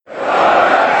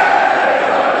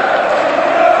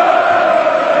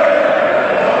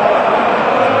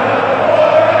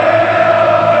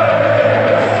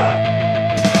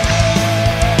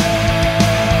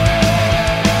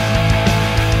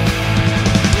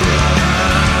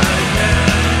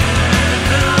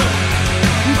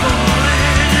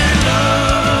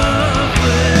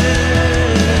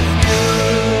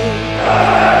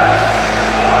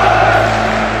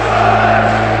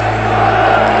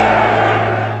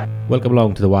Welcome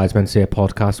along to the Wise Men Say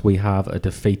podcast. We have a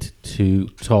defeat to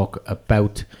talk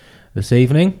about this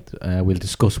evening. We'll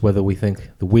discuss whether we think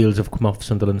the wheels have come off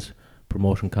Sunderland's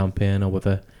promotion campaign or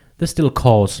whether there's still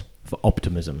cause for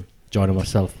optimism. Joining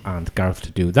myself and Gareth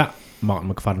to do that. Martin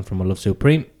McFadden from I Love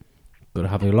Supreme. Good to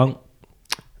have you along.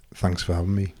 Thanks for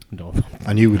having me. No.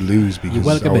 I knew we'd lose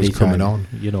because I was coming on.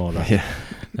 You know that.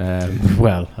 Yeah.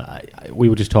 We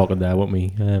were just talking there, weren't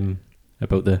we,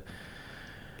 about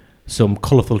some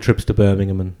colourful trips to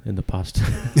Birmingham in the past.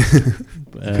 You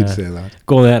could say that.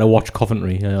 Going there to watch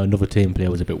Coventry, another team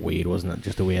player, was a bit weird, wasn't it?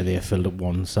 Just the way they filled up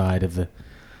one side of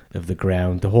the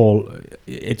ground.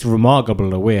 It's remarkable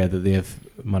the way that they've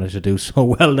managed to do so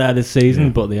well there this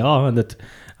season, but they are,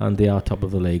 and they are top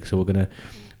of the league. So we're going to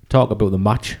talk about the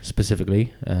match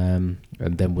specifically, and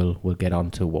then we'll get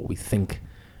on to what we think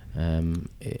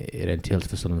it entails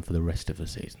for Sunderland for the rest of the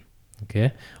season.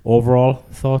 Okay. Overall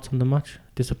thoughts on the match?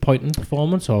 Disappointing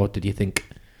performance, or did you think,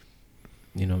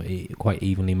 quite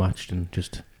evenly matched and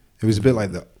just? It was a bit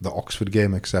like the Oxford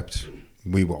game, except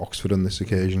we were Oxford on this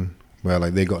occasion, where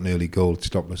they got an early goal to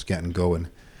stop us getting going,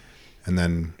 and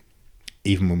then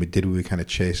even when we did, we were kind of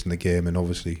chasing the game, and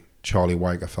obviously Charlie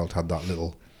White, I felt, had that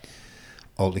little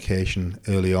altercation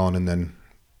early on, and then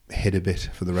hid a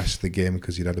bit for the rest of the game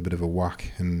because he'd had a bit of a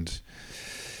whack, and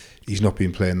he's not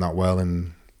been playing that well,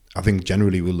 and I think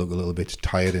generally we look a little bit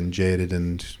tired and jaded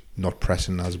and not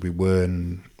pressing as we were.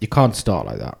 And you can't start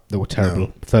like that. They were terrible.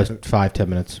 No. First 5-10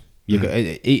 minutes.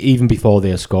 Even before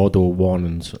they scored, there were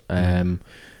warnings.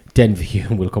 Denver,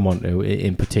 we'll come on to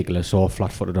in particular, saw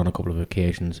flat-footed on a couple of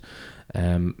occasions.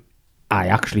 I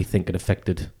actually think it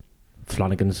affected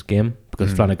Flanagan's game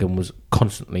because Flanagan was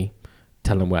constantly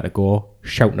telling him where to go,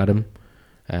 shouting at him,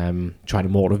 trying to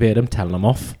motivate him, telling him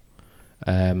off.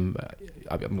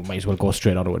 I might as well go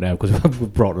straight on to it now because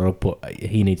we've brought it up, but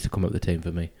he needs to come up the team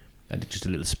for me. And just a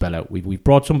little spell out. We've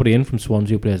brought somebody in from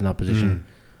Swansea who plays in that position.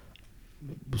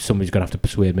 Somebody's going to have to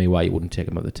persuade me why you wouldn't take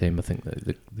him up the team. I think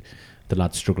the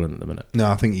lad's struggling at the minute.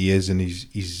 No, I think he is, and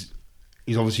he's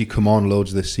obviously come on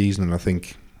loads this season, and I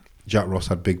think Jack Ross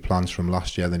had big plans from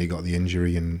last year, then he got the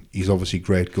injury, and he's obviously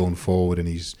great going forward, and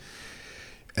he's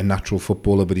a natural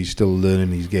footballer, but he's still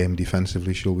learning his game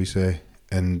defensively, shall we say.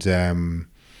 And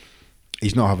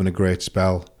he's not having a great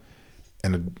spell,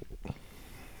 and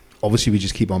obviously we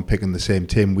just keep on picking the same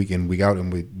team week in, week out,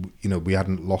 and we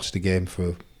hadn't lost a game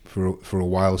for a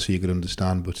while, so you could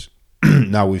understand. But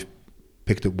now we've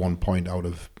picked up 1 point out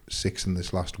of 6 in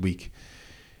this last week.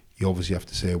 You obviously have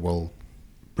to say, well,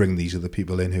 bring these other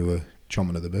people in who are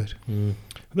chomping at the bit.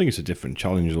 I think it's a different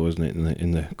challenge, though, isn't it,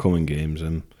 in the coming games?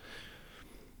 And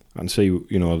see,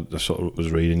 I sort of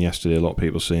was reading yesterday a lot of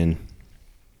people saying,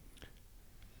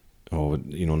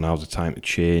 now's the time to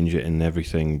change it and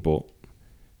everything, but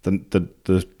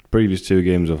the previous 2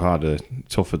 games I've had are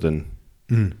tougher than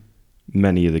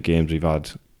many of the games we've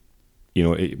had.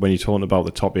 When you're talking about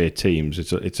the top 8 teams,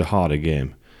 it's a harder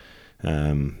game,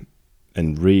 and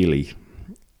really,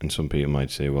 and some people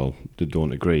might say, well, they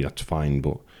don't agree, that's fine,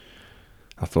 but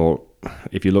I thought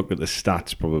if you look at the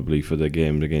stats probably for the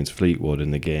games against Fleetwood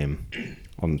and the game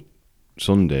on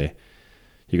Sunday,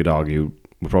 you could argue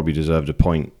we probably deserved a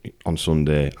point on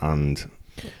Sunday, and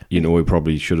we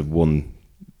probably should have won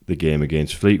the game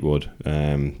against Fleetwood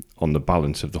on the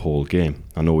balance of the whole game.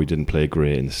 I know we didn't play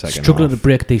great in the second Struggling half. To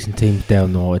break decent teams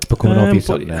down, though. It's becoming obvious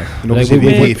out there. And obviously,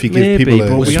 if you give people a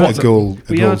goal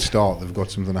start, they've got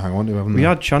something to hang on to, haven't they? We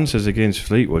had chances against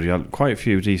Fleetwood. We had quite a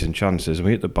few decent chances, and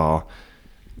we hit the bar.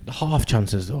 Half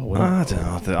chances, though. I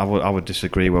don't know. I would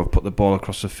disagree. We've put the ball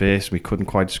across the face. We couldn't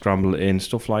quite scramble it in,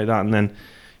 stuff like that. And then,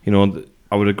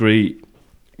 I would agree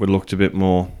we looked a bit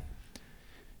more,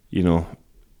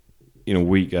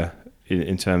 weaker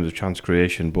in terms of chance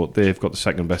creation, but they've got the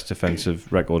second best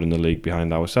defensive record in the league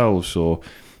behind ourselves, so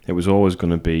it was always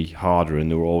going to be harder, and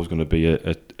there were always going to be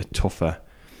a tougher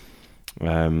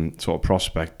sort of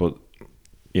prospect. But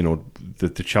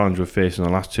the challenge we're facing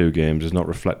in the last 2 games is not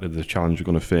reflected the challenge we're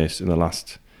going to face in the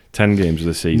last 10 games of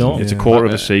the season. No, it's a quarter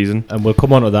of a season, and we'll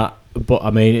come on to that. But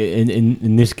I mean,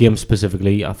 in this game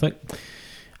specifically, I think,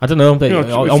 I don't know.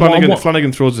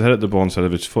 Flanagan throws his head at the ball instead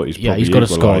of his foot. He's got to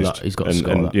score that. He's got to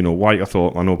score that. White,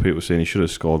 I know people were saying he should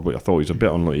have scored, but I thought he was a bit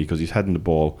unlucky because he's heading the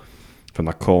ball from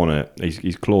that corner.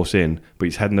 He's close in, but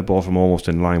he's heading the ball from almost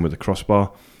in line with the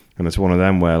crossbar, and it's one of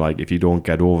them where, if you don't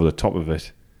get over the top of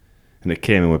it, and it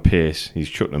came in with pace, he's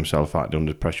chucked himself out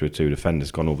under pressure with 2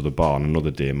 defenders, gone over the bar, and another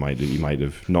day he might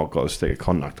have not got a stick of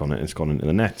contact on it, and it's gone into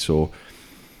the net. So,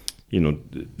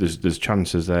 there's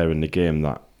chances there in the game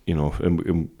that,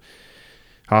 and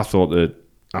I thought that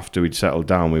after we'd settled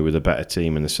down, we were the better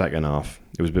team in the second half.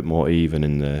 It was a bit more even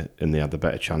and they had the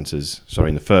better chances. Sorry,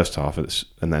 in the first half,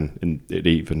 and then it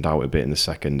evened out a bit in the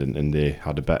second, and they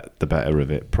had the better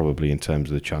of it probably in terms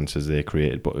of the chances they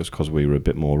created. But it was because we were a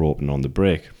bit more open on the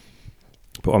break.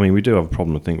 But I mean, we do have a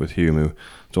problem, I think, with Hume, who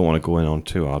don't want to go in on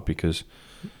too hard because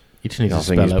I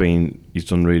think he's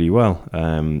done really well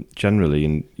generally,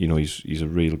 and he's a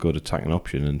real good attacking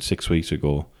option. And 6 weeks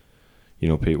ago,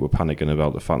 people were panicking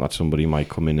about the fact that somebody might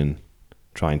come in and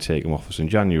try and take him off us in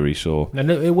January.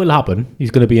 And it will happen.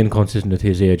 He's going to be inconsistent at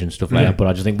his age and stuff like that. But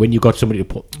I just think when you got somebody to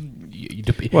put,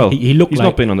 he's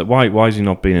not been on the. Why is he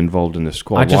not being involved in the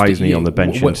squad? Why isn't he on the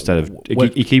bench instead of?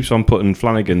 He keeps on putting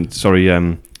Flanagan.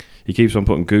 He keeps on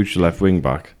putting Gooch the left wing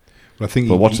back. Well, I think.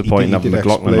 But what's the point in having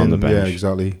McLaughlin on the bench? Yeah,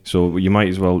 exactly. So you might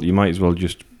as well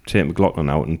just take McLaughlin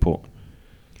out and put.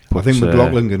 I think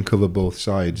McLaughlin can cover both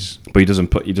sides, but he doesn't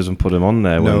put him on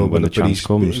there when the chance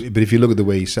comes. But if you look at the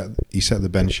way he set the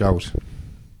bench out,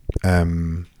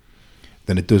 then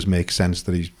it does make sense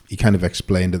that he kind of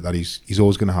explained it that he's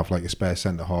always going to have like a spare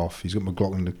centre half. He's got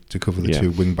McLaughlin to cover the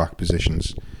two wing back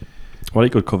positions. Well, he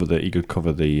could cover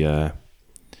the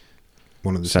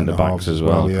one of the centre backs as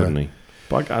well, couldn't he?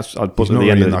 But I'd put he's at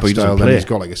the end of the style. Then he's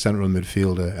got like a central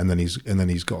midfielder, and then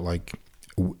he's got like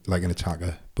an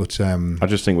attacker. But I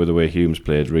just think with the way Hume's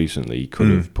played recently, he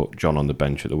could have put John on the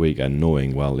bench at the weekend,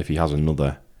 knowing if he has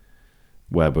another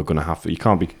where we're going to have to, you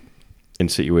can't be in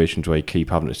situations where you keep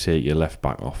having to take your left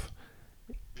back off.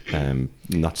 And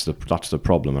that's the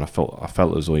problem. And I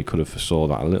felt as though he could have foresaw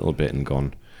that a little bit and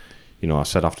gone. I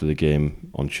said after the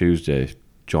game on Tuesday,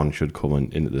 John should come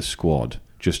into the squad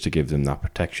just to give them that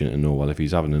protection and know, if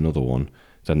he's having another one,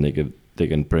 then they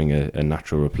can bring a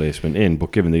natural replacement in.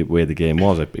 But given the way the game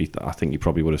was, I think he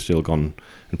probably would have still gone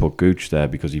and put Gooch there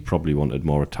because he probably wanted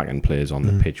more attacking players on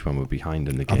the pitch when we're behind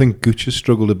in the game. I think Gooch has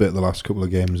struggled a bit the last couple of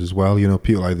games as well.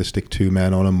 People either stick two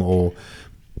men on him or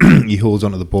he holds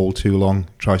onto the ball too long,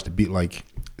 tries to beat like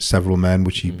several men,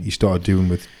 which he started doing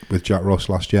with Jack Ross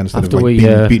last year instead of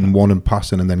beating one and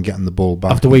passing and then getting the ball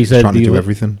back. After we said trying to do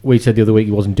everything. We said the other week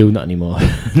he wasn't doing that anymore.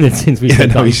 And then since we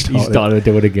said that, he started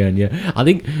to do it again. Yeah, I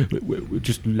think we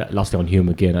just lastly on Hume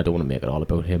again. I don't want to make it all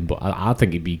about him, but I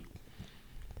think he'd be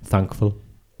thankful.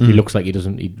 He looks like he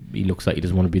doesn't. He looks like he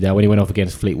doesn't want to be there when he went off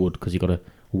against Fleetwood because he got a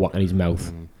whack in his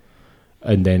mouth.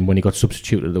 And then when he got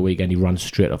substituted at the weekend, he ran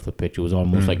straight off the pitch. It was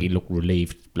almost like he looked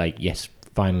relieved. Like, yes,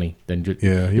 finally. Then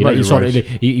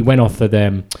he went off for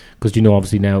them because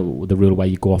obviously now the rule where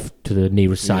you go off to the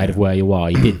nearest side of where you are.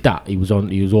 He did that. He was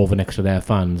over next to their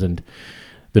fans, and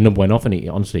the number went off. And he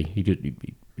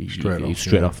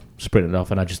straight off, sprinted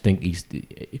off. And I just think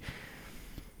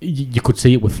you could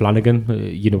see it with Flanagan,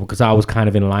 because I was kind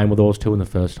of in line with those two in the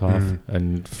first half,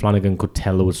 and Flanagan could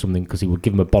tell there was something because he would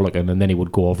give him a bollocking and then he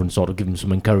would go over and sort of give him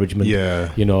some encouragement.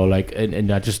 Yeah,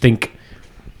 and I just think.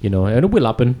 And it will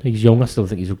happen. He's young. I still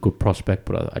think he's a good prospect,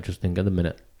 but I just think at the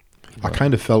minute. I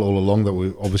kind of felt all along that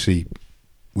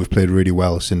we've played really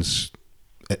well since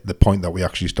at the point that we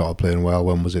actually started playing well.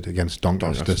 When was it against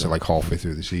Doncaster? So like halfway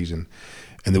through the season,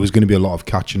 and there was going to be a lot of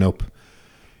catching up.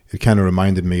 It kind of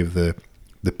reminded me of the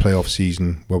playoff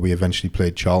season where we eventually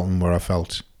played Charlton, where I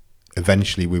felt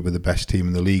eventually we were the best team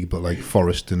in the league, but like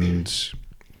Forest and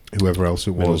whoever else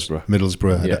it was,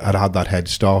 Middlesbrough had that head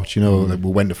start. Like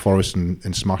we went to Forest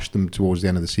and smashed them towards the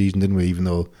end of the season, didn't we? Even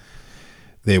though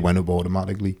they went up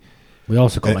automatically. We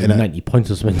also got 90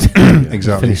 points or something.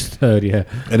 Exactly. Finished third, yeah.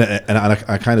 And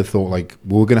I kind of thought like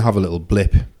we're going to have a little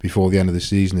blip before the end of the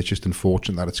season. It's just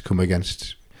unfortunate that it's come in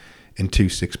 2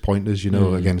 6-pointers,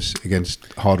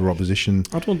 against harder opposition.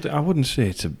 I wouldn't say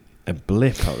it's a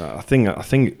blip. I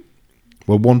think.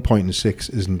 Well, 1 point in 6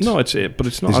 isn't. No, but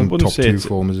it's not. I wouldn't top say two it's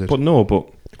form, is it? But no,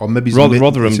 or maybe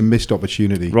Rotherham, it's a missed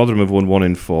opportunity. Rotherham have won 1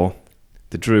 in 4.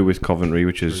 They drew with Coventry,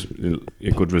 which is a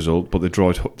good result. But they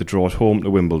draw at home to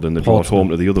Wimbledon. They draw at home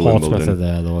to the other Portsmouth Wimbledon. Are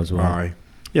there though as well. Aye.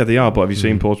 Yeah, they are. But have you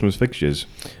seen Portsmouth's fixtures?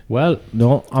 Well,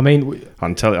 no. I mean,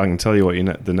 I can tell you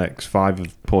what the next 5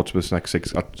 of Portsmouth's next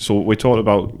 6. So we talked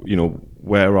about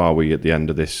where are we at the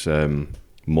end of this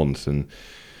month, and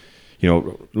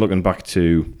looking back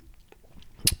to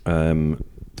the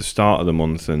start of the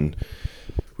month, and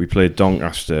we played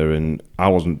Doncaster, and I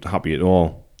wasn't happy at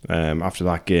all after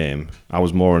that game. I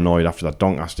was more annoyed after that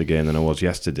Doncaster game than I was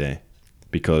yesterday,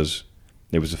 because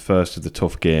it was the first of the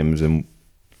tough games, and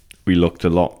we looked a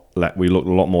lot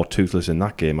more toothless in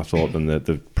that game, I thought, than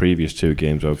the previous 2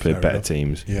 games where we played better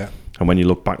teams. Yeah. And when you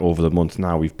look back over the month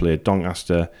now, we've played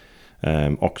Doncaster,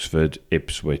 Oxford,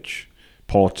 Ipswich,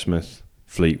 Portsmouth,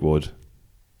 Fleetwood,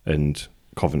 and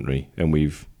Coventry, and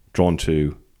we've drawn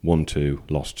 2, won 2,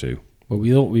 lost 2. Well,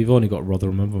 we've only got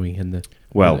Rotherham, haven't we?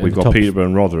 Well, in we've the got top- Peterborough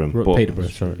and Rotherham. But Peterborough,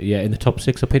 sorry. Yeah, in the top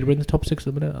 6. Are Peterborough in the top 6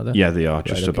 at the minute? Are they? yeah, they are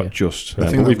just Right, about okay. just. I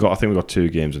think But that- I think we've got 2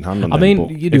 games in hand on I them. mean,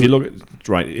 but you if do- you look at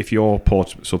right, if you're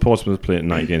Portsmouth playing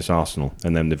tonight against Arsenal,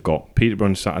 and then they've got Peterborough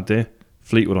on Saturday,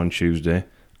 Fleetwood on Tuesday,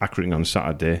 Accrington on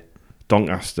Saturday,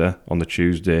 Doncaster on the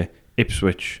Tuesday,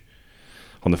 Ipswich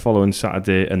on the following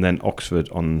Saturday, and then Oxford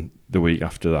on the week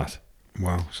after that.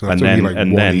 Wow. So that's And only then- like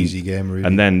and one then- easy game, really.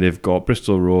 And then they've got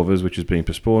Bristol Rovers, which has been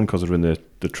postponed because they're in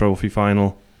the trophy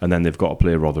final, and then they've got to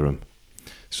play Rotherham.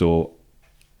 So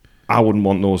I wouldn't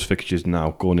want those fixtures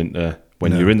now going into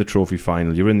when No. you're in the trophy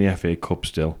final, you're in the FA Cup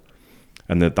still,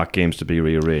 and that game's to be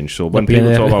rearranged. So when Not being people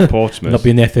there. talk about Portsmouth, Not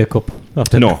being the FA Cup.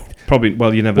 After no, probably.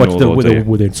 Well, you never know. Though, do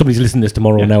you? Somebody's listening to this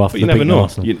tomorrow Yeah, now but after you the never beating know.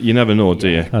 Arsenal. You never know, do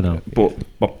you? I know.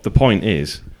 But the point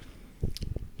is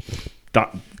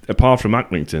that apart from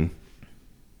Accrington,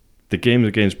 the games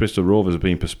against Bristol Rovers have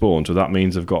been postponed, so that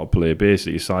means they've got to play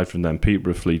basically aside from them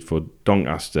Peterborough, Fleetwood,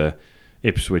 Doncaster,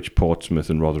 Ipswich, Portsmouth,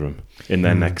 and Rotherham in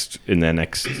their next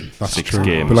That's 6 true.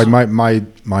 games. But like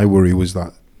my worry was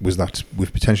that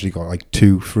we've potentially got like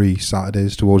 2 free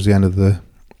Saturdays towards the end of the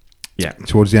so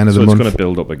the it's month. going to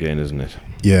build up again, isn't it?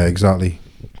 Yeah, exactly.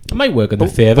 It might work in their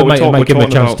But- favour. but we're It might give them a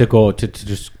talking chance about- to go to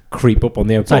just creep up on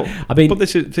the outside. Well, I mean, But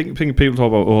this is thing people talk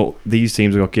about. Oh, these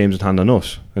teams have got games in hand on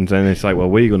us, and then it's like, well,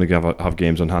 we're going to have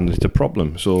games on hand. It's a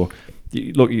problem. So,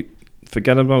 you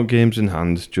forget about games in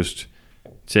hand. Just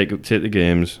take the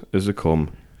games as they come.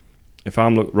 If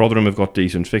Rotherham have got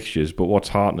decent fixtures, but what's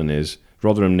heartening is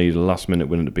Rotherham need a last minute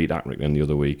winner to beat Accrington the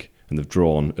other week, and they've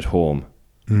drawn at home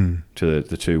to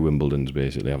the 2 Wimbledons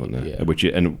basically, haven't they?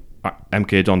 Yeah. And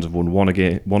MK Dons have won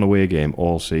one away game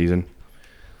all season.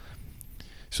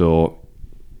 So,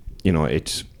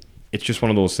 it's just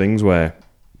one of those things where,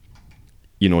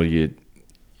 you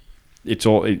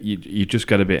just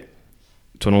get a bit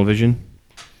tunnel vision,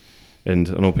 and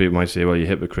I know people might say, "Well, you're a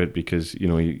hypocrite because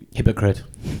you hypocrite.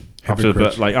 after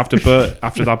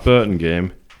that Burton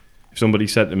game, if somebody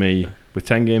said to me with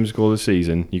 10 games to go this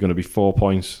season, you're going to be 4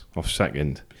 points off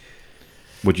second."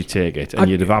 Would you take it? And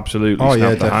you'd have absolutely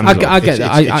snapped the hands off. I get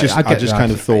that. I just that.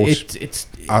 kind of thought. It's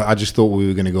I just thought we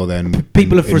were going to go there. And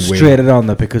people are and win. frustrated on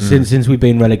that because since we've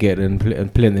been relegated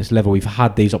and playing this level, we've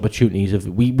had these opportunities of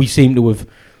we seem to have.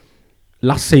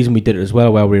 Last season we did it as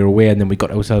well, where we were away and then we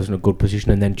got ourselves in a good position,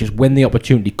 and then just when the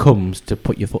opportunity comes to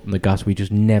put your foot on the gas, we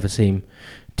just never seem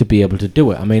to be able to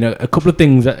do it. I mean, a couple of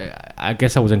things I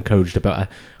guess I was encouraged about.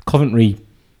 Coventry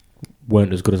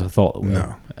weren't as good as I thought they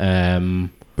were. No.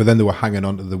 But then they were hanging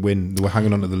on to the win. They were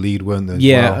hanging on to the lead, weren't they?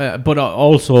 Yeah, but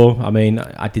also, I mean,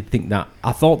 I did think that.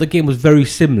 I thought the game was very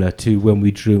similar to when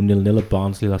we drew 0-0 at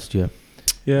Barnsley last year.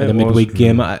 Yeah, in the midweek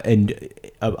game, and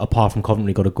apart from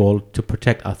Coventry got a goal to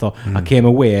protect, I thought I came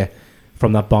away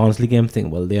from that Barnsley game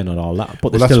thinking, well, they're not all that,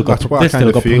 but they still got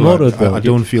promoted. I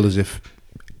don't feel as if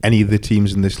any of the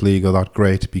teams in this league are that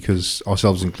great, because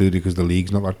ourselves included, because the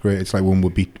league's not that great. It's like when we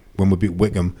beat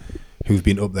Wickham, who've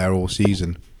been up there all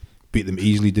season, beat them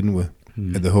easily, didn't we?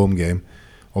 At the home game,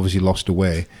 obviously lost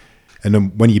away, and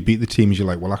then when you beat the teams, you're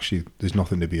like, well, actually, there's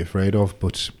nothing to be afraid of.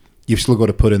 But you've still got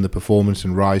to put in the performance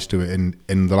and rise to it. And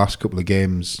in the last couple of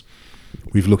games,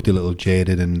 we've looked a little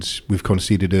jaded and we've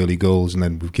conceded early goals, and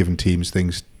then we've given teams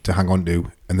things to hang on to,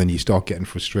 and then you start getting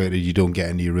frustrated. You don't get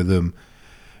into your rhythm,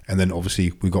 and then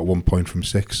obviously we got 1 point from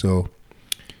 6. So,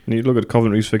 and you look at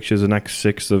Coventry's fixtures. The next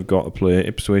 6 they've got to play: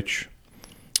 Ipswich,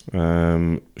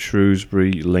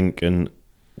 Shrewsbury, Lincoln,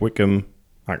 Wickham,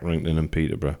 Accrington, and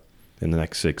Peterborough in the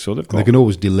next 6. So they can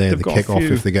always delay the got a kick-off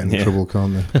few- if they get in trouble,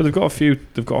 can't they? But they've got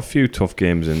a few tough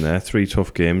games in there. 3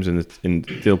 tough games, and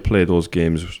they'll play those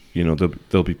games.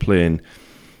 They'll be playing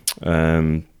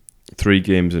 3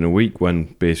 games in a week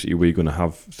when basically we're going to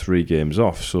have 3 games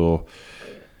off. So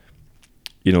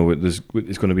it's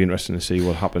going to be interesting to see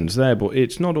what happens there. But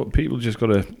it's not, people just got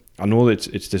to. I know that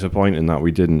it's disappointing that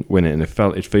we didn't win it, and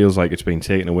it feels like it's been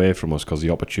taken away from us because the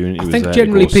opportunity was there. I think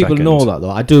generally to go people second. know that, though.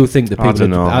 I do think that people. I don't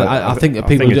know. I think that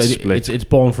people. it's split. It's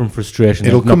born from frustration.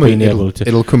 It'll of not come. being able to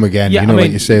It'll come again. Yeah, like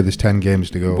you say, there's 10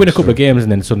 games to go. win a couple of games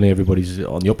and then suddenly everybody's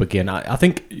on the up again. I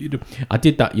think I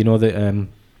did that.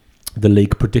 The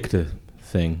league predictor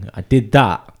thing. I did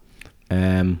that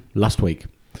last week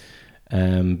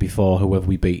before whoever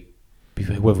we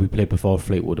played before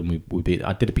Fleetwood, and we beat.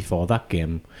 I did it before that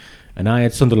game, and I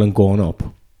had Sunderland going up,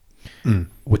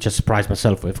 which I surprised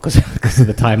myself with because at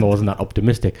the time I wasn't that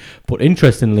optimistic. But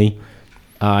interestingly,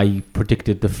 I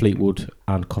predicted the Fleetwood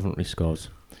and Coventry scores,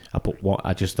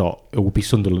 I just thought it would be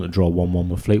Sunderland to draw 1-1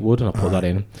 with Fleetwood, and I put that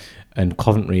in. And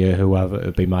Coventry, or whoever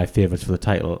would be my favourites for the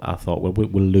title, I thought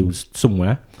we'll lose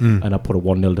somewhere, and I put a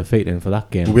 1-0 defeat in for that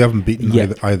game. But we haven't beaten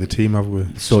either team, have we?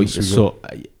 So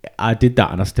I did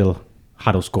that, and I still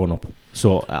had us going up.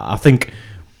 So I think.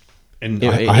 And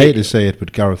I hate to say it,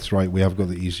 but Gareth's right. We have got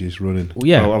the easiest running.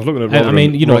 Yeah, I was looking at Rotherham. I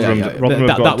mean,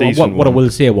 Rotherham what I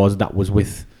will say was that was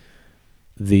with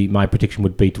my prediction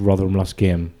would beat Rotherham last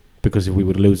game, because if we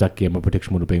would lose that game, my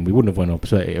prediction would have been we wouldn't have went up.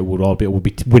 So it would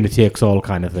be winner takes all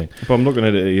kind of thing. But I'm looking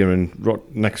at it here, and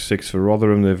next 6 for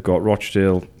Rotherham, they've got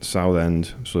Rochdale,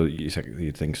 Southend, so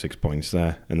you'd think 6 points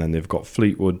there, and then they've got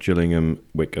Fleetwood, Gillingham,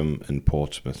 Wickham, and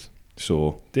Portsmouth.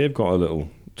 So they've got a little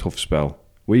tough spell.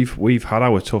 We've had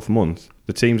our tough month.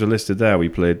 The teams are listed there. We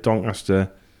played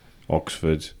Doncaster,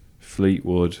 Oxford,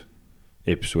 Fleetwood,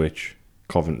 Ipswich,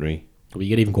 Coventry. We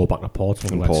could even go back to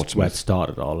Portsmouth, where it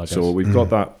started all. I guess. So we've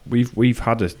got that. We've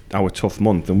had our tough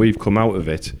month, and we've come out of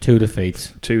it 2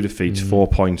 defeats, 4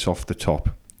 points off the top,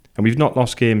 and we've not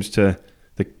lost games to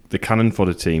the cannon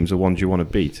fodder teams, the ones you want to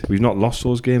beat. We've not lost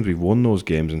those games. We've won those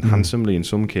games, and handsomely in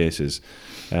some cases.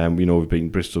 We've beaten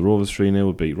Bristol Rovers 3-0,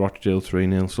 we beat Rochdale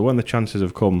 3-0. So when the chances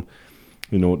have come,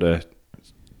 to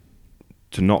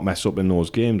not mess up in those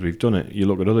games, we've done it. You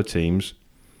look at other teams,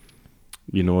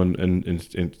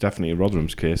 and definitely in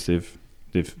Rotherham's case, they've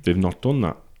not done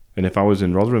that. And if I was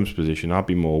in Rotherham's position, I'd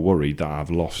be more worried that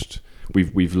I've lost.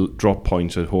 We've dropped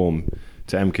points at home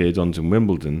to MK Dons and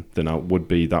Wimbledon than I would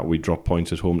be that we dropped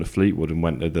points at home to Fleetwood and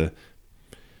went to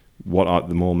what at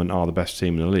the moment are the best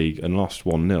team in the league and lost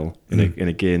 1-0 in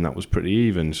a game that was pretty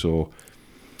even. So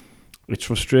it's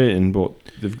frustrating, but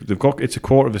they've got, it's a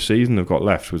quarter of a season they've got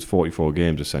left with 44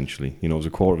 games essentially. There's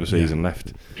a quarter of a season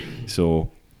left,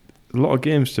 so a lot of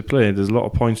games to play. There's a lot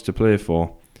of points to play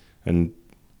for, and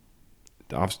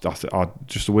just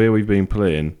the way we've been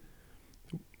playing,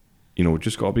 we've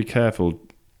just got to be careful.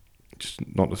 Just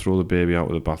not to throw the baby out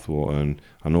with the bathwater. And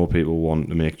I know people want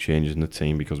to make changes in the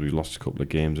team because we've lost a couple of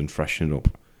games and freshen it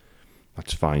up.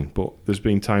 That's fine. But there's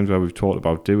been times where we've talked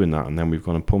about doing that and then we've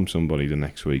gone and pumped somebody the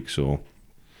next week. So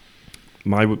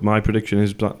my prediction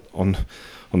is that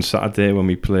on Saturday when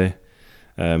we play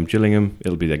Gillingham,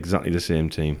 it'll be exactly the same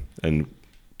team. And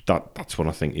that's what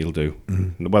I think he'll do.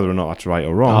 Whether or not that's right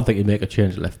or wrong. I think he'll make a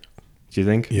change at left. Do you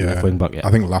think? Yeah. Left wing back, yeah.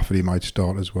 I think Lafferty might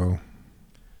start as well.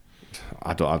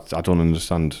 I don't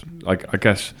understand. I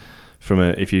guess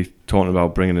if you're talking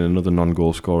about bringing in another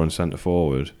non-goal scorer and centre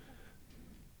forward,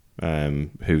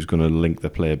 who's going to link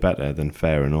the player better, then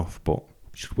fair enough. But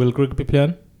should Will Grigg be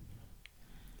playing?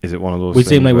 Is it one of those? We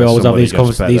seem like we always have these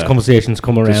conversations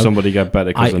come around. Does somebody get better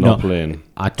because they're not playing?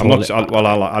 I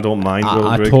don't mind.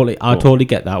 I totally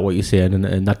get that what you're saying,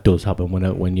 and that does happen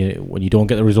when you don't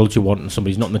get the results you want and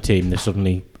somebody's not in the team. They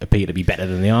suddenly appear to be better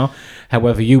than they are.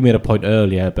 However, you made a point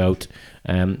earlier about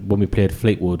when we played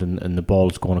Fleetwood and the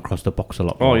ball's going across the box a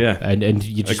lot more. Oh yeah, and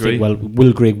you just think, well,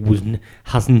 Will Grigg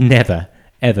has never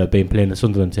ever been playing the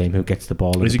Sunderland team who gets the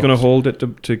ball. Is he going to hold it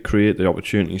to create the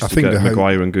opportunities to get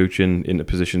Maguire and Gucci into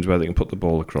positions where they can put the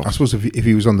ball across? I suppose if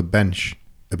he was on the bench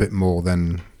a bit more,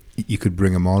 then you could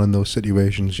bring him on in those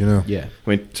situations, Yeah. I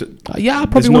mean, I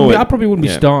probably wouldn't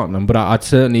be starting him, but I'd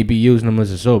certainly be using him as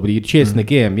a sub. But he'd chasing the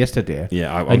game yesterday.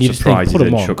 Yeah, I'm surprised he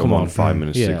didn't chuck him on 5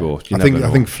 minutes to go. I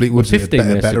think Fleetwood's a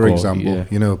better example,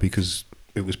 because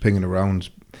it was pinging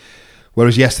around.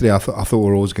 Whereas yesterday, I thought we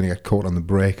were always going to get caught on the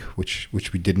break, which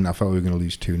we didn't. I thought we were going to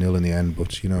lose 2-0 in the end,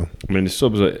 but I mean, the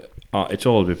subs it's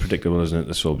all a bit predictable, isn't it?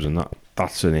 The subs, and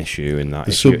that's an issue in that.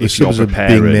 The subs are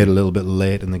being made a little bit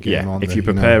late in the game. Yeah, if you're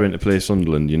preparing to play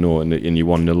Sunderland, and you're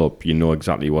 1-0 up, you know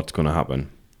exactly what's going to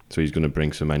happen. So he's going to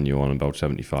bring Semenyo on about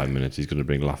 75 minutes. He's going to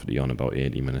bring Lafferty on about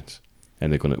 80 minutes,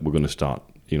 and we're going to start.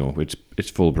 It's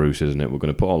full Bruce, isn't it? We're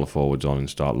going to put all the forwards on and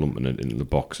start lumping it into the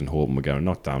box and hoping we're getting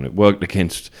knocked down. It worked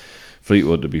against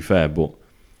Fleetwood, to be fair, but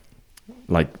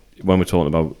like when we're talking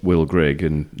about Will Grigg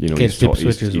and he's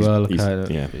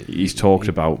talked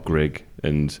about Grigg,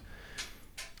 and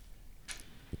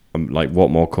like what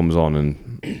more comes on,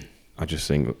 and I just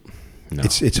think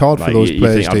it's hard for those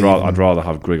players. I'd rather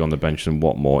have Grigg on the bench than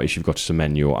Watmore. If you've got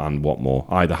Semenyo and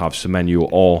Watmore, either have Semenyo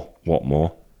or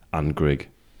Watmore and Grigg.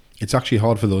 It's actually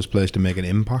hard for those players to make an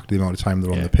impact the amount of time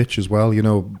they're on the pitch as well.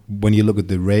 When you look at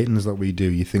the ratings that we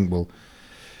do, you think, well,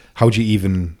 how do you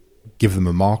even give them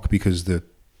a mark? Because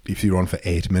if you're on for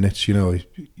 8 minutes, you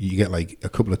get like a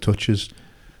couple of touches.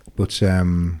 But I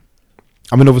mean,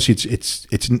 obviously,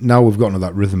 it's now we've gotten to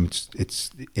that rhythm.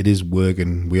 It is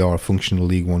working. We are a functional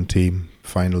League One team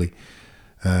finally,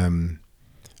 and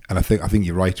I think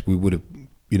you're right. We would have,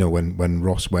 when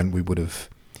Ross went, we would have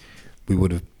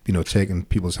taking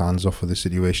people's hands off of the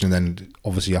situation. And then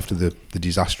obviously after the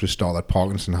disastrous start that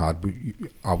Parkinson had,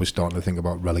 I was starting to think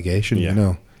about relegation.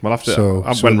 Yeah. Well, after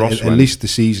when Ross went, at least the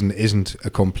season isn't a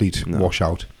complete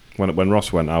washout. When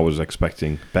Ross went, I was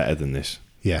expecting better than this.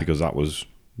 Yeah, because that was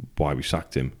why we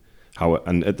sacked him.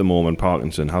 And at the moment,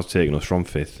 Parkinson has taken us from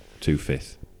 5th to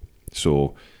 5th.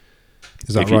 So,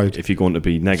 is that right? If you're going to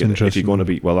be negative, if you're going to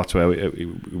be, well, that's where we're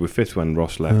 5th when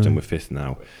Ross left, and we're 5th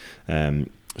now.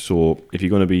 So if you're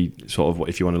going to be sort of,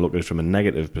 if you want to look at it from a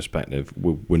negative perspective,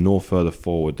 we're no further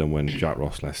forward than when Jack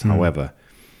Ross left. However,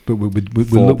 but we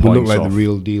look like the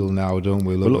real deal now, don't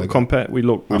we? I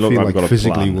feel like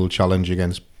physically we'll challenge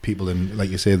against people, and like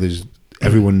you say,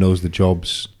 everyone knows the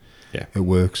jobs. Yeah, it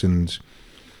works, and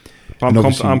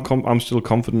I'm still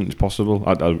confident it's possible.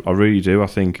 I really do. I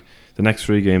think the next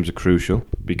 3 games are crucial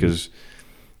because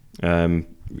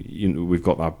we've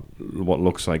got that what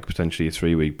looks like potentially a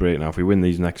 3-week break now. If we win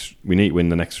we need to win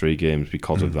the next 3 games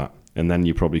because of that, and then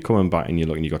you're probably coming back and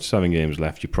you've got 7 games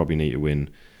left. You probably need to win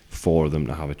 4 of them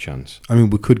to have a chance. I mean,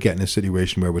 we could get in a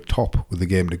situation where we're top with the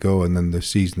game to go, and then the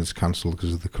season is cancelled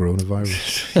because of the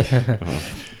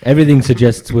coronavirus. Everything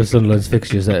suggests with Sunderland's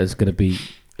fixtures that it's going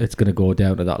to go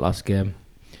down to that last game.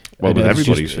 Well, with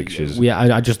everybody's fixtures.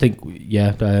 I just think, we're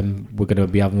going to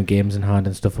be having games in hand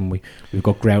and stuff, and we've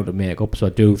got ground to make up. So I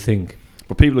do think,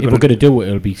 but people are if we're going to do it,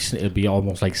 it'll be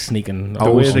almost like sneaking.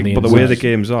 The way the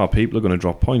games are, people are going to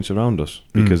drop points around us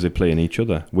because they're playing each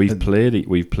other. We've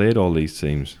played all these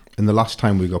teams. And the last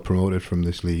time we got promoted from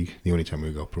this league, the only time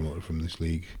we got promoted from this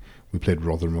league, we played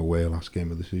Rotherham away last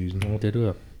game of the season. Oh, did we?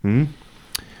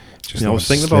 I was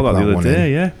thinking about that the other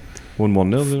day. Yeah,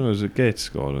 1-0. It was a Gates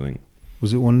scored, I think.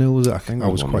 Was it 1-0? Was it? I think I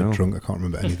was 1-0. quite drunk. I can't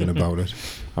remember anything about it.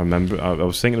 I remember. I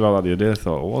was thinking about that the other day. I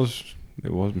thought it was.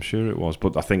 I'm sure it was.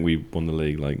 But I think we won the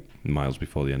league like miles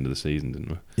before the end of the season, didn't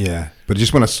we? Yeah. But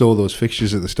just when I saw those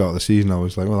fixtures at the start of the season, I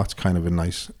was like, well, that's kind of a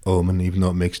nice omen, even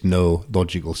though it makes no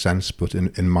logical sense. But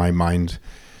in my mind,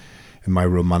 in my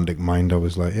romantic mind, I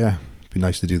was like, yeah, it'd be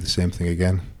nice to do the same thing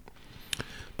again.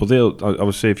 But I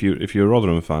would say if you're a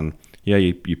Rotherham fan, yeah,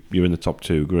 you're in the top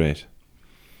 2, great.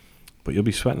 But you'll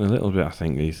be sweating a little bit, I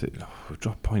think. You think, we've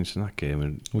dropped points in that game.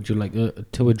 And would you like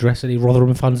to address any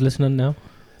Rotherham fans listening now?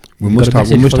 We must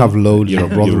have loads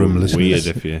of Rotherham listeners. Weird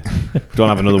if you don't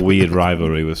have another weird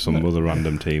rivalry with some other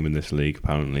random team in this league,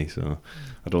 apparently. So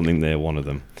I don't think they're one of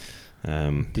them.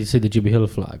 Did you see the Jimmy Hill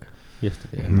flag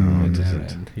yesterday? No, I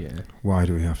didn't. Yeah. Why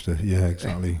do we have to? Yeah,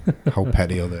 exactly. How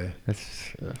petty are they?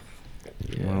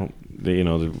 Well,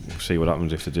 they'll see what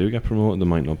happens if they do get promoted. They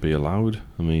might not be allowed.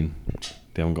 I mean,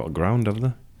 they haven't got a ground, have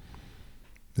they?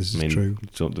 This is true.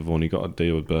 So they've only got a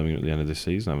deal with Birmingham at the end of this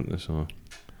season, haven't they? So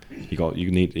you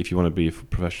need, if you want to be a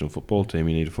professional football team,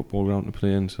 you need a football ground to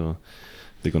play in. So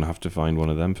they're going to have to find one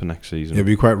of them for next season. It'd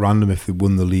be quite random if they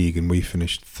won the league and we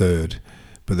finished 3rd,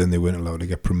 but then they weren't allowed to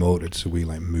get promoted, so we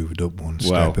moved up one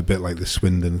step, a bit like the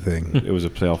Swindon thing. It was a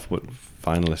playoff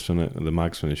finalist, wasn't it? The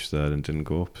Mags finished 3rd and didn't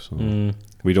go up. So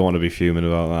we don't want to be fuming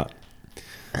about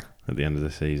that at the end of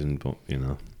the season, but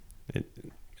it'll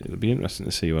be interesting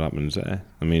to see what happens there.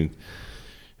 I mean,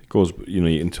 it goes. You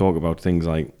can talk about things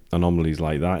like anomalies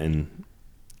like that in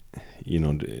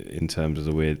terms of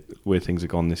the way things have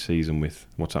gone this season with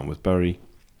what's happened with Bury.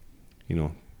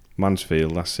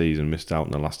 Mansfield last season missed out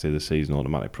on the last day of the season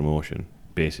automatic promotion,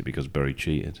 basically because Bury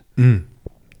cheated.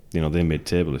 They made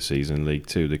table this season in League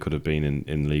 2. They could have been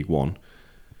in League 1.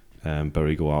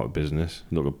 Bury go out of business.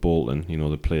 Look at Bolton.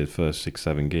 They played the first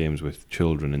 6-7 games with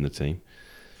children in the team.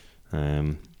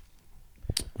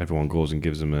 Everyone goes and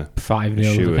gives them a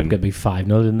 5-0. It could be 5-0,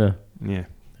 didn't they? Yeah.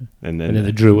 And then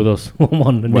they drew with us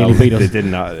 1-1 and nearly beat us. They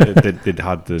didn't. They'd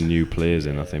had the new players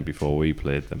in, I think, before we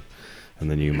played them,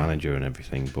 and the new manager and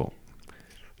everything. But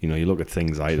you look at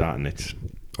things like that, and it's.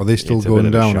 Are they still going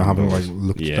down? I haven't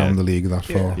looked down the league that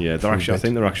far. Yeah, they're actually. I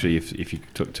think they're actually. If you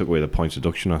took away the points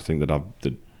deduction, I think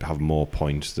they'd have more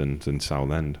points than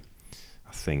Southend.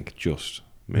 I think just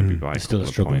maybe by a couple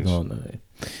of points. Aren't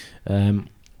they?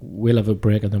 We'll have a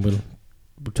break and then we'll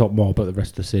talk more about the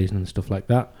rest of the season and stuff like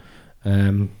that.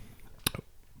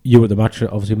 You were at the match,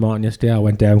 obviously, Martin, yesterday. I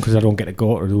went down because I don't get to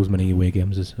go to as many away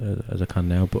games as I can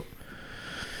now, but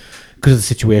because of the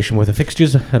situation with the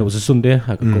fixtures, and it was a Sunday,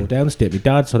 I could go down, stay with my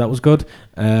dad, so that was good.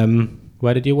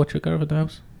 Where did you watch it, Gareth, at the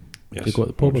house? Yes, did you go at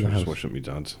the pub or the house? Watching at my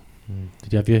dad's.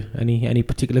 Did you have any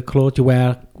particular clothes? Do you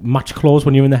wear match clothes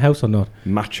when you're in the house or not?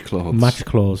 Match clothes. Match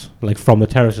clothes, like from the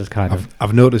terraces kind of.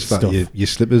 I've noticed stuff. That your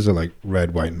slippers are like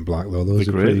red, white, and black though. Those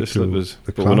they're are great. The slippers,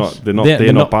 but they're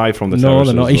not buy from the terraces. No,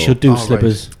 they're not. He should do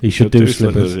slippers. Right. He should do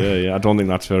slippers. Yeah. I don't think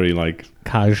that's very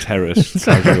casual, terrace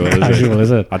casual. Casual,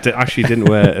 is it? I actually didn't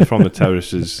wear it from the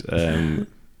terraces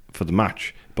for the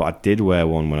match, but I did wear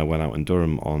one when I went out in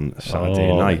Durham on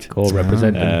Saturday night. Cool,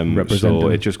 representing. So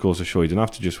it just goes to show you don't have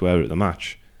to just wear it at the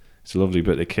match. It's a lovely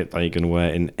bit of kit that you can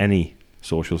wear in any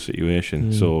social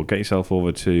situation. So get yourself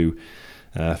over to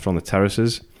From the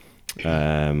Terraces,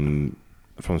 from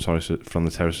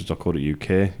the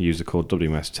terraces.co.uk. Use the code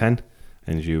WMS10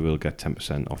 and you will get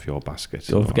 10% off your basket.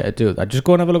 Don't forget to do that. Just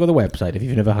go and have a look at the website if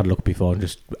you've never had a look before, and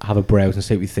just have a browse and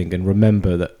see what you think. And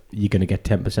remember that you're going to get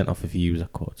 10% off if you use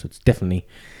that code. So it's definitely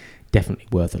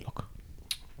worth a look.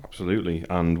 Absolutely.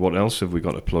 And what else have we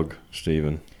got to plug,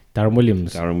 Stephen? Darren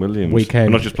Williams.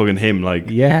 Weekend. We're not just plugging him.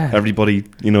 Everybody,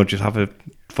 just have a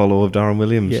follow of Darren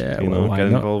Williams. Yeah, get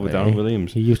involved with Darren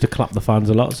Williams. He used to clap the fans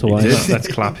a lot, so why not? Let's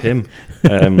clap him.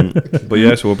 But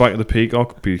yeah, so we're back at the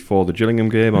Peacock before the Gillingham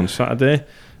game on Saturday.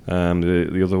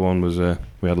 The other one was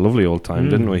we had a lovely old time,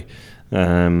 didn't we?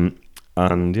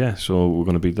 And yeah, so we're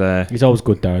going to be there. He's always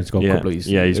good, Darren. He's got a couple of...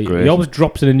 He's great. He always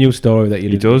drops in a new story that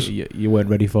you weren't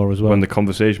ready for as well. When the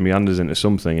conversation meanders into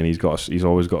something, and he's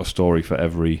always got a story for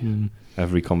every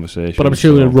conversation. But I'm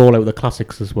sure he'll roll out the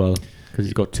classics as well, because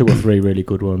he's got 2 or 3 really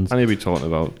good ones. And he'll be talking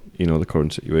about the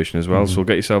current situation as well. So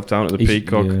get yourself down to the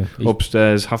Peacock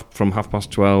upstairs from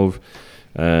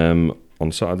 12:30.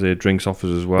 On Saturday, drinks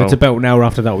offers as well. It's about an hour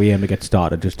after that we aim to get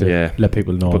started, just to let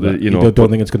people know. But you don't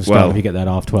think it's going to start if you get there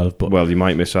at 12:30. But you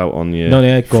might miss out on your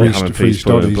free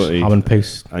studies, ham and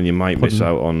peace, and you might miss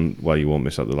out on. Well, you won't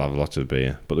miss out. They'll have lots of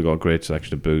beer, but they've got a great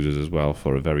selection of boozers as well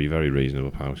for a very, very reasonable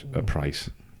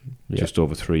price. Yeah. Just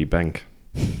over £3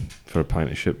 for a pint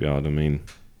of Shipyard. I mean,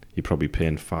 you're probably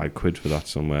paying £5 for that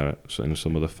somewhere in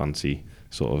some other fancy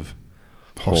sort of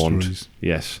haunt.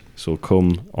 Yes. So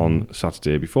come on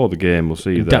Saturday before the game. We'll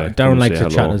see you there. Darren likes to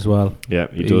chat as well. Yeah,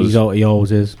 he does. He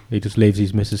always is. He just leaves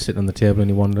his missus sitting on the table and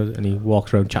he wanders and he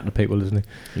walks around chatting to people, doesn't he?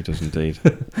 He does indeed.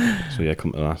 So yeah,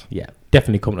 come to that. Yeah,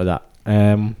 definitely come to that.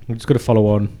 I'm just going to follow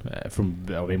on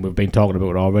we've been talking about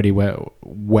it already.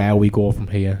 Where we go from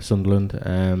here, Sunderland.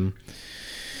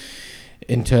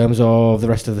 In terms of the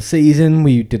rest of the season,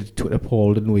 we did a Twitter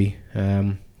poll, didn't we?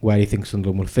 Where do you think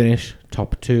Sunderland will finish?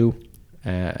 Top 2.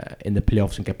 In the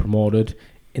playoffs and get promoted,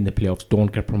 in the playoffs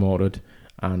don't get promoted,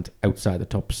 and outside the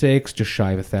top 6, just shy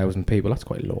of 1,000 people. That's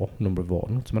quite a low number of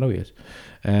voting. What's the matter with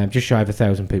you? Just shy of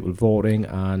 1,000 people voting,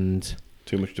 and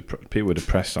too much. People were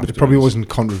depressed. But it probably wasn't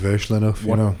controversial enough.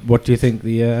 What do you think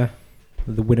the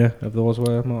winner of those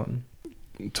were, Martin?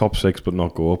 Top 6, but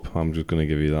not go up. I'm just going to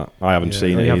give you that. I haven't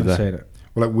seen it either.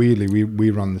 Well, weirdly, we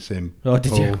ran the same. Oh,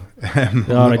 did you?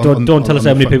 All right, don't tell us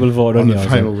how many people voted on the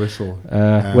final whistle.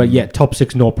 Top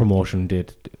 6, no promotion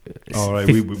did. All right,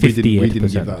 we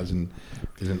didn't give that as an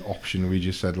option. We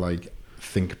just said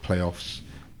think playoffs.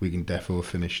 We can definitely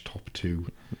finish top 2,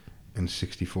 and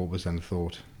 64%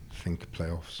 thought think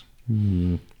playoffs.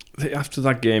 After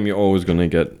that game, you're always going to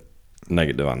get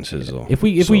negative answers. Though. If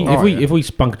we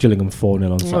spunk Gillingham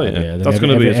 4-0 on Saturday,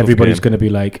 then everybody's going to be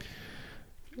like.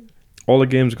 All the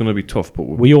games are going to be tough, but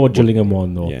we owe Gillingham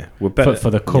one though. Yeah, we're better for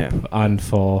the cup and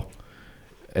for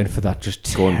that just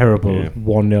terrible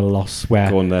 1-0 loss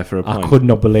where going there for a point. I could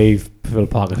not believe Phil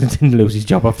Parkinson didn't lose his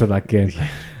job after that game.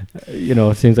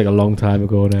 It seems like a long time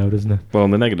ago now, doesn't it? Well, on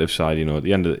the negative side, at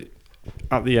the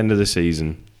end of the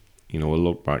season, we'll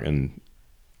look back and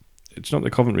it's not the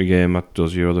Coventry game that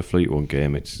does your other Fleetwood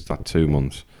game. It's that 2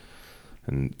 months,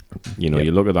 and you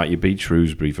look at that. You beat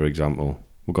Shrewsbury, for example.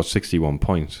 We've got 61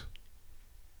 points.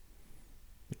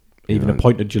 Even a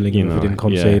point at Gillingham if we didn't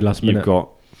concede last minute. You've got,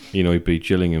 you beat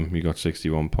Gillingham, you got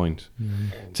 61 points.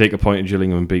 Take a point at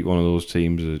Gillingham and beat one of those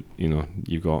teams,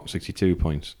 you've got 62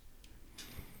 points,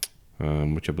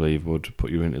 which I believe would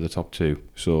put you into the top 2.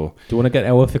 So, do you want to get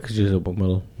our fixtures up and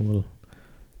we'll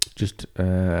just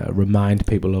remind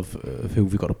people of who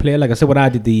we've got to play? Like I said, when I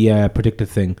did the predicted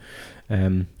thing,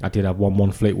 I did have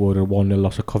 1-1 Fleetwood and 1-0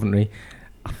 loss at Coventry.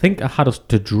 I think I had us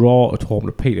to draw at home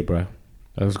to Peterborough.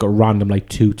 I was got a random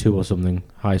 2-2 or something,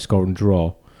 high scoring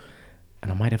draw.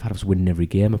 And I might have had us winning every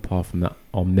game apart from that,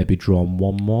 or maybe drawn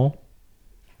one more,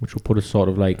 which will put us sort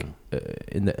of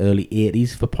in the early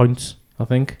 80s for points, I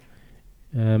think.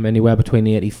 Anywhere between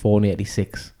the 84 and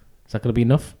 86. Is that going to be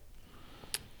enough?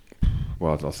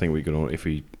 Well, I think we can.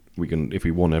 If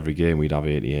we won every game, we'd have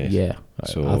 88. Yeah,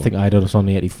 so I think I had us on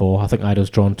the 84. I think I had us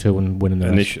drawn 2 and winning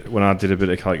the rest. When I did a bit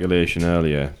of calculation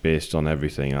earlier, based on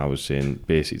everything, I was saying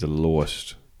basically the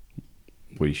lowest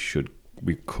we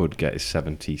could get is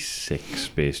 76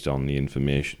 based on the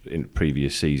information in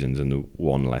previous seasons and the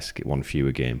one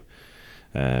fewer game.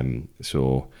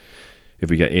 So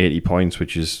if we get 80 points,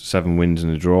 which is 7 wins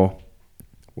and a draw,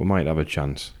 we might have a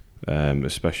chance,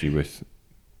 especially with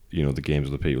the games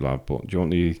other people have. But do you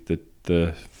want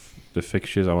the the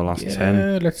fixtures, our last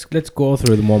 10. Let's go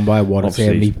through them one by one and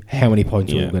say how many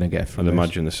points we're going to get from I'd this.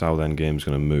 imagine the Southend game's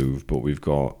going to move, but we've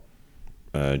got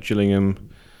Gillingham,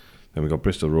 then we've got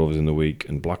Bristol Rovers in the week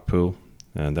and Blackpool,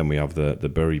 and then we have the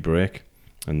Bury break,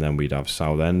 and then we'd have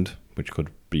Southend, which could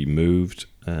be moved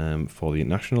for the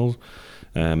internationals,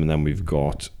 and then we've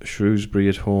got Shrewsbury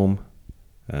at home,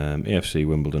 AFC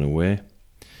Wimbledon away,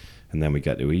 and then we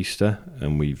get to Easter,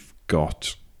 and we've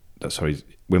got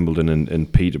Wimbledon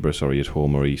and Peterborough at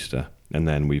home or Easter, and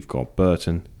then we've got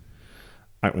Burton,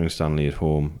 Accrington Stanley at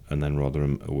home, and then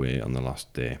Rotherham away on the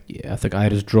last day. Yeah, I think I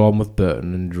had us drawn with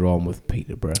Burton and drawn with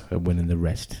Peterborough and winning the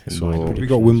rest. So we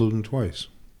got Wimbledon twice.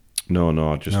 No,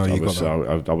 I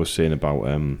was saying about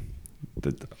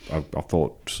I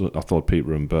thought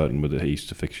Peterborough and Burton were the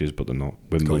Easter fixtures, but they're not.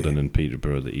 Wimbledon and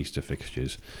Peterborough are the Easter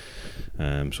fixtures.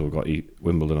 So we've got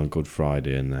Wimbledon on Good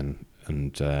Friday, and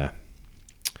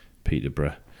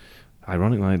Peterborough.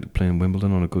 Ironically, playing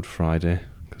Wimbledon on a Good Friday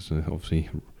because they obviously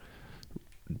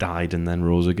died and then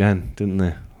rose again, didn't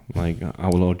they? Like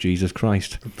our Lord Jesus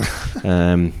Christ.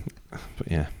 But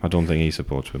yeah, I don't think he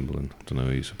supports Wimbledon. I don't know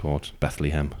who he supports.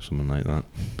 Bethlehem, something like that.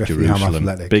 Bethlehem Jerusalem.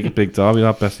 Athletic. Big derby,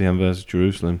 that Bethlehem versus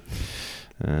Jerusalem.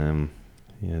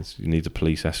 Yes, you need a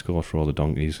police escort for all the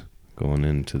donkeys going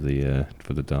into the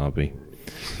for the derby.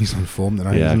 He's on form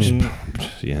tonight, isn't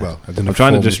he? Yeah. Well, I don't know. I'm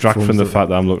trying to distract from the fact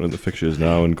that I'm looking at the fixtures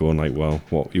now and going like, well,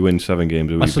 what, you win 7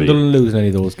 games, who Sunderland losing any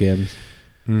of those games.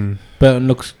 Burton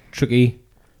looks tricky.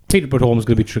 Peterborough home is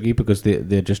going to be tricky because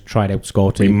they just tried to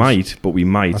outscore teams. We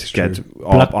might That's get true.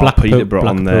 Peterborough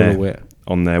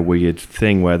on their weird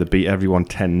thing where they beat everyone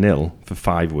 10-0 for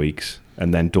 5 weeks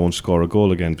and then don't score a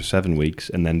goal again for 7 weeks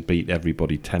and then beat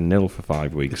everybody 10-0 for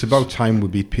 5 weeks. It's about time we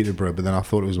beat Peterborough, but then I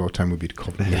thought it was about time we beat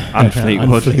Coventry. And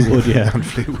Fleetwood. And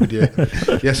Fleetwood,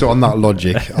 yeah. So on that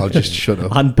logic, I'll just shut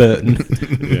up. And Burton.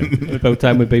 About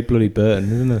time we beat bloody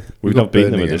Burton, isn't it? We've not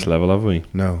beaten them at this level, have we?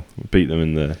 No. We beat them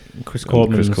in the Chris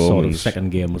Coleman's sort of second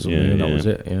game or something, and that was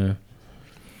it, yeah.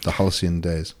 The halcyon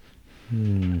days.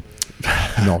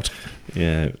 Not.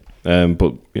 Yeah.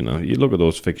 But, you look at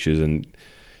those fixtures and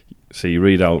so you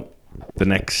read out the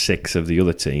next 6 of the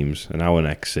other teams and our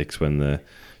next 6 when the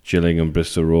Gillingham,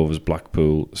 Bristol Rovers,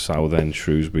 Blackpool, Southend,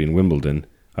 Shrewsbury and Wimbledon.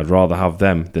 I'd rather have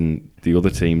them than the other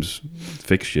teams'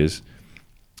 fixtures,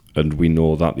 and we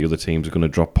know that the other teams are going to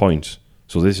drop points.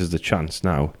 So this is the chance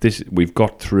now. We've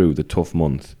got through the tough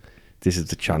month. This is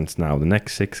the chance now, the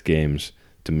next 6 games,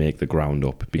 to make the ground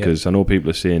up. Because I know people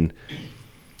are saying,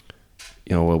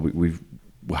 we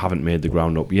haven't made the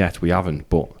ground up yet. We haven't,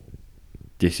 but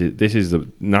This is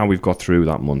now we've got through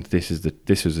that month. This is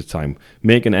the time.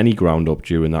 Making any ground up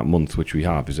during that month, which we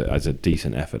have, is a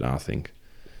decent effort. I think.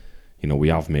 We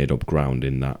have made up ground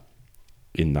in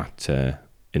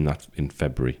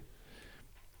February.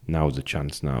 Now's the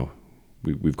chance. Now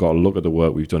we've got to look at the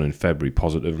work we've done in February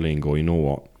positively and go, you know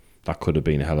what, that could have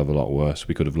been a hell of a lot worse.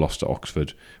 We could have lost to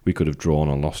Oxford. We could have drawn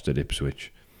or lost at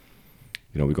Ipswich.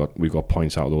 We got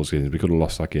points out of those games. We could have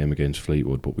lost that game against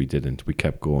Fleetwood, but we didn't. We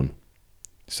kept going.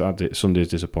 Sunday's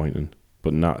disappointing,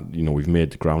 but now we've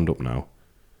made the ground up now,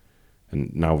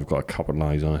 and now we've got to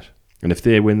capitalise on it. And if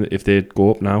they win, if they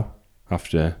go up now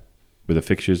after with the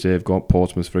fixtures they've got,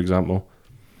 Portsmouth for example,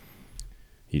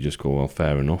 you just go, well,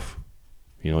 fair enough.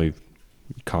 You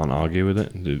can't argue with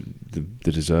it.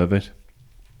 They deserve it.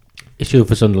 Issue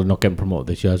for Sunderland not getting promoted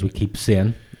this year, as we keep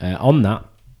saying. On that,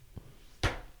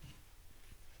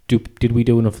 did we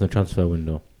do enough in the transfer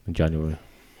window in January?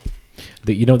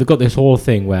 They've got this whole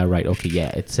thing where, right, okay, yeah,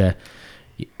 it's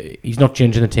he's not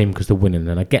changing the team because they're winning,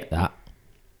 and I get that.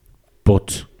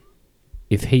 But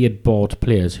if he had bought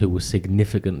players who were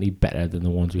significantly better than the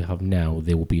ones we have now,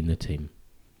 they will be in the team.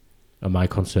 And my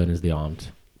concern is they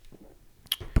aren't,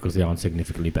 because they aren't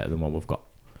significantly better than what we've got.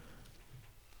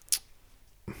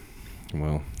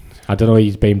 Well, I don't know.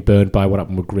 He's been burned by what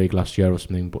happened with Greg last year or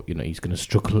something, but he's going to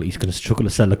struggle. He's going to struggle to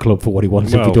sell the club for what he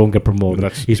wants if we don't get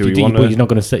promoted. He's not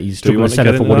going to sell. He's struggling to sell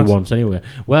it for what he wants anyway.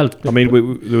 Well, I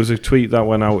mean, there was a tweet that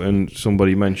went out, and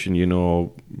somebody mentioned,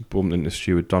 bumped into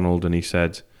Stuart Donald, and he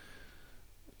said,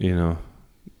 we're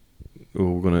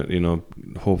going to,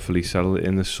 hopefully sell it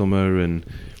in the summer, and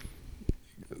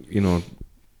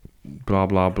blah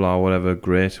blah blah, whatever.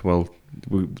 Great. Well,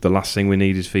 the last thing we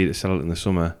need is for you to sell it in the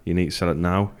summer. You need to sell it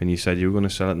now, and you said you were going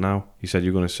to sell it now. You said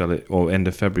you were going to sell it, or end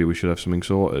of February we should have something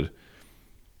sorted.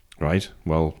 Right?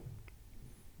 Well,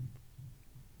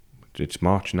 it's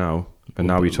March now, and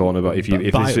now you're talking about if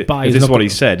this is what he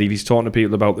said. If he's talking to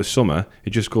people about the summer, it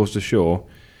just goes to show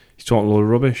he's talking a lot of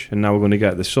rubbish. And now we're going to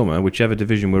get the summer, whichever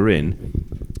division we're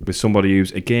in, with somebody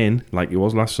who's again like he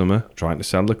was last summer, trying to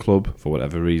sell the club for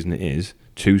whatever reason it is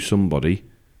to somebody.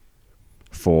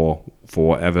 for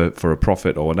whatever, for a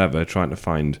profit or whatever, trying to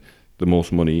find the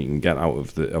most money you can get out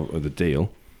of the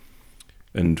deal.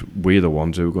 And we're the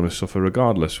ones who are going to suffer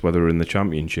regardless, whether we're in the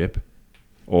Championship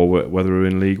or whether we're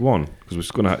in League One. Because we're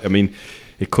just going to, I mean,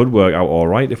 it could work out all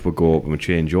right if we go up and we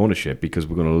change ownership, because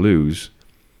we're going to lose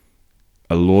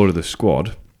a load of the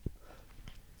squad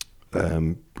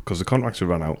because the contracts have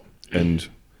run out. And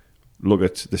look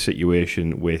at the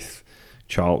situation with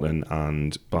Charlton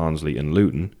and Barnsley and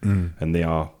Luton, and they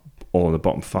are all in the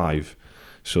bottom 5.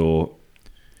 So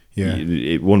Yeah,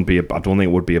 it wouldn't be. I don't think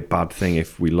it would be a bad thing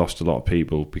if we lost a lot of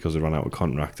people because they ran out of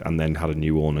contract, and then had a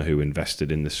new owner who invested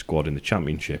in the squad in the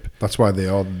Championship. that's why they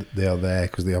are there,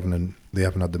 because they haven't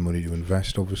had the money to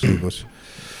invest, obviously, but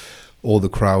all the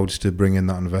crowds to bring in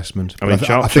that investment. I mean,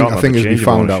 I think as we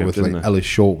found out with like Ellis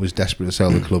Short was desperate to sell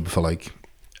the club for like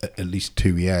at least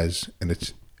 2 years, and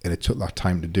it took that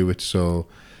time to do it. So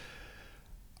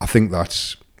I think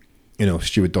that's, you know,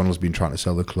 Stuart Donald's been trying to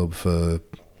sell the club for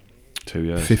 2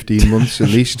 years, 15 months at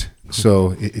least.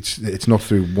 So it's not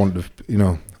through want of, you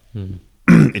know,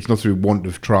 it's not through want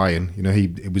of trying. You know,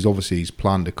 it was obviously his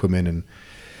plan to come in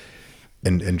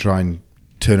and try and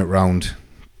turn it around,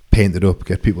 paint it up,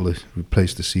 get people to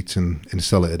replace the seats and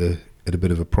sell it at a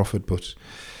bit of a profit. But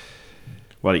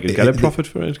well, you can get a profit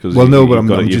for it, because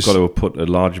you've got to put a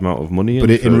large amount of money in.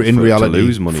 But in reality, to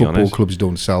lose money football on it. clubs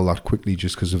don't sell that quickly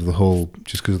just because of the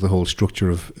whole structure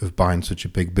of buying such a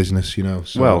big business. You know,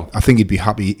 so well, I think he'd be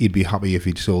happy if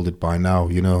he'd sold it by now.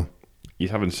 You know, you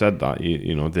haven't said that.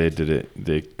 You know, they did it.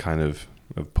 They kind of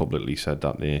have publicly said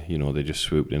that they just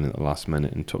swooped in at the last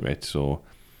minute and took it. So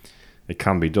it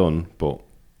can be done, but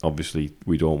obviously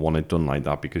we don't want it done like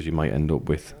that, because you might end up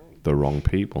with the wrong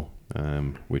people.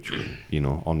 Which, you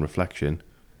know, on reflection,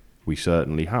 we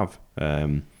certainly have.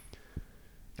 I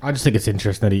just think it's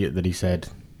interesting that he said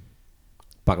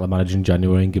back the manager in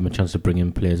January and give him a chance to bring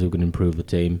in players who can improve the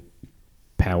team,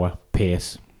 power,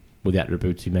 pace, with the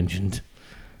attributes he mentioned.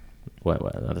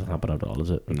 Well, that doesn't happen at all, is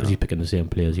it? Because he's picking the same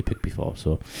players he picked before.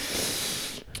 So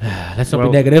let's not be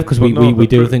negative, because we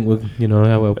do think we're, you know,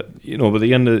 how well. You know, but at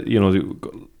the end of, you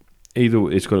know,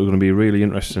 either it's going to be really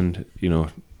interesting, you know,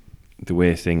 the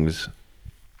way things.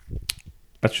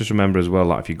 Let's just remember as well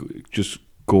that if you just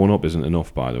going up isn't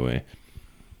enough. By the way,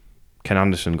 Ken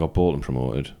Anderson got Bolton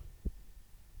promoted.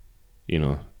 You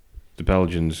know, the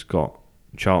Belgians got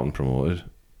Charlton promoted.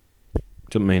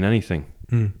 Doesn't mean anything.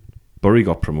 Bury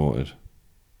got promoted.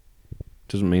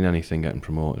 Doesn't mean anything getting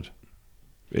promoted.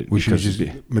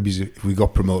 Maybe if we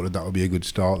got promoted, that would be a good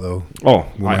start, though. Oh,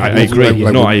 I agree.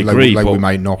 I agree. But we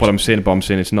might not. But I'm saying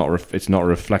it's not a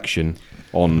reflection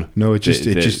on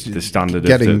the standard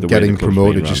getting of getting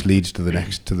promoted just leads to the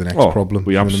next problem.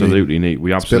 We absolutely need.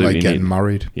 We absolutely it's a bit like getting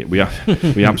married. Yeah,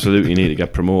 we absolutely need to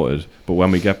get promoted. But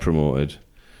when we get promoted,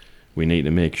 we need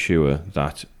to make sure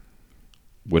that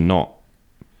we're not.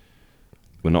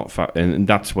 And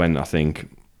that's when I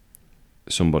think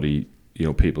somebody, you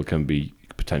know, people can be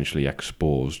potentially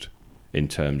exposed in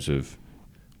terms of,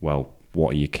 well,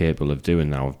 what are you capable of doing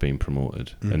now of being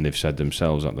promoted? And they've said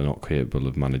themselves that they're not capable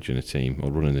of managing a team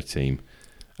or running a team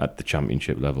at the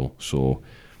Championship level. So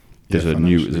there's a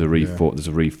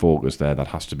refocus there that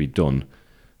has to be done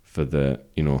for the,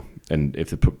 you know, and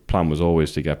if the plan was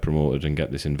always to get promoted and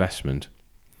get this investment,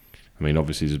 I mean,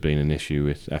 obviously there's been an issue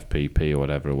with FPP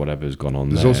or whatever's gone on.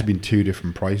 There's also been two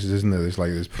different prices, isn't there?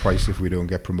 There's price if we don't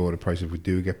get promoted, price if we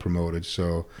do get promoted.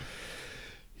 So,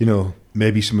 you know,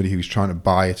 maybe somebody who's trying to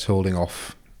buy it's holding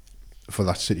off for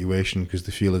that situation because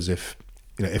they feel as if,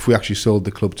 you know, if we actually sold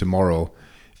the club tomorrow,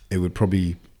 it would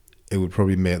probably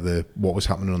make what was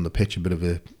happening on the pitch a bit of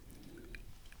a,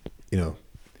 you know,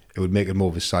 it would make it more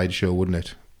of a sideshow, wouldn't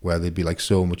it? Where there'd be like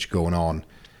so much going on.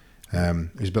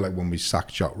 It was a bit like when we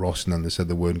sacked Jack Ross and then they said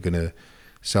they weren't going to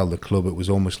sell the club. It was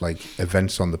almost like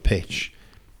events on the pitch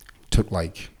took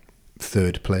like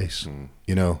third place,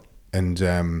 you know.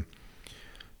 And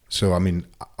so, I mean,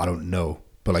 I don't know.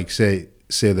 But like say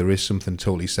there is something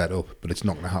totally set up, but it's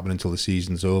not going to happen until the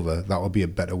season's over. That would be a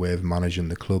better way of managing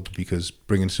the club, because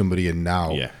bringing somebody in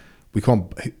now, we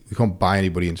can't buy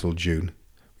anybody until June.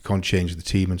 We can't change the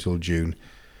team until June,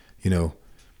 you know.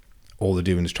 All they're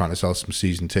doing is trying to sell some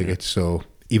season tickets. So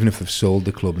even if they've sold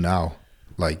the club now,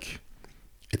 like,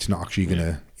 it's not actually going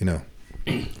to, you know,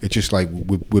 it's just like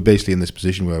we're basically in this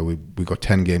position where we've got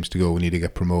 10 games to go. We need to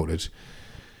get promoted.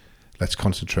 Let's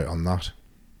concentrate on that.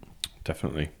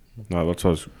 Definitely. No, that's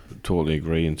what I totally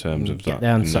agree in terms of get that.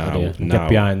 Down Saturday, get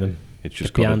behind them. It's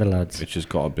just get behind the lads. It's just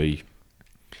got to be,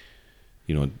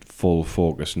 you know, full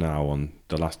focus now on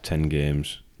the last 10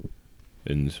 games,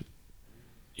 and,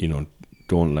 you know,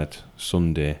 don't let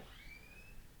Sunday,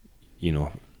 you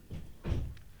know,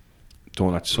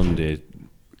 don't let Sunday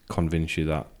convince you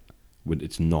that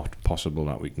it's not possible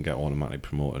that we can get automatically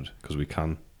promoted, because we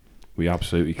can. We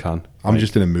absolutely can. I'm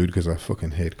just in a mood because I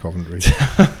fucking hate Coventry.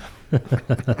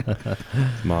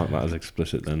 Mark that as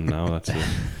explicit then now. That's it.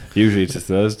 Usually it's a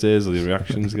Thursdays, or the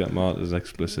reactions get marked as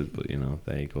explicit, but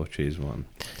there you go, cheese one.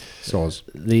 Soz.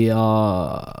 The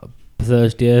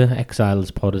Thursday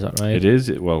Exiles pod, is that right? It is.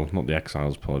 Well, not the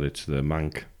Exiles pod, it's the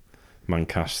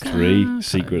Mancast 3,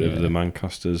 Secret of the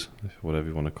Mancasters, whatever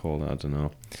you want to call it, I don't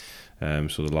know.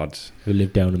 So the lads who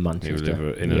live down in Manchester, who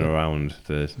live in and around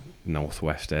the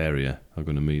northwest area, are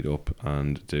going to meet up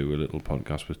and do a little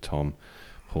podcast with Tom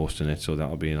hosting it. So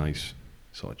that'll be a nice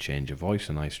sort of change of voice,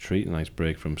 a nice treat, a nice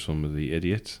break from some of the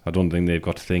idiots. I don't think they've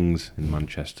got things in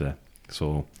Manchester,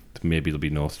 so maybe there'll be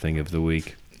no thing of the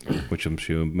week, which I'm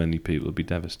sure many people will be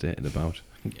devastated about.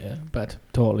 Yeah, but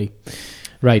totally.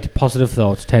 Right, positive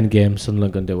thoughts. 10 games,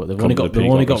 Sunderland can do it. They've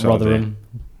only got Rotherham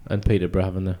and Peterborough,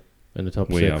 haven't they, in the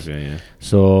top 6? We have, yeah.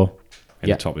 So in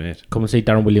the top 8. Come and see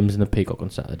Darren Williams in the Peacock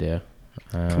on Saturday.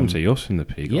 Come and see us in the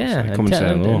Peacock. Yeah, come and say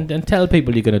hello. And tell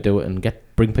people you're going to do it, and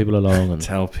bring people along. And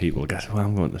tell people, guess what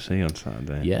I'm going to see on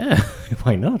Saturday. Yeah,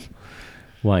 why not?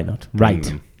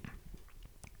 Right.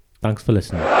 Thanks for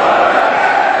listening.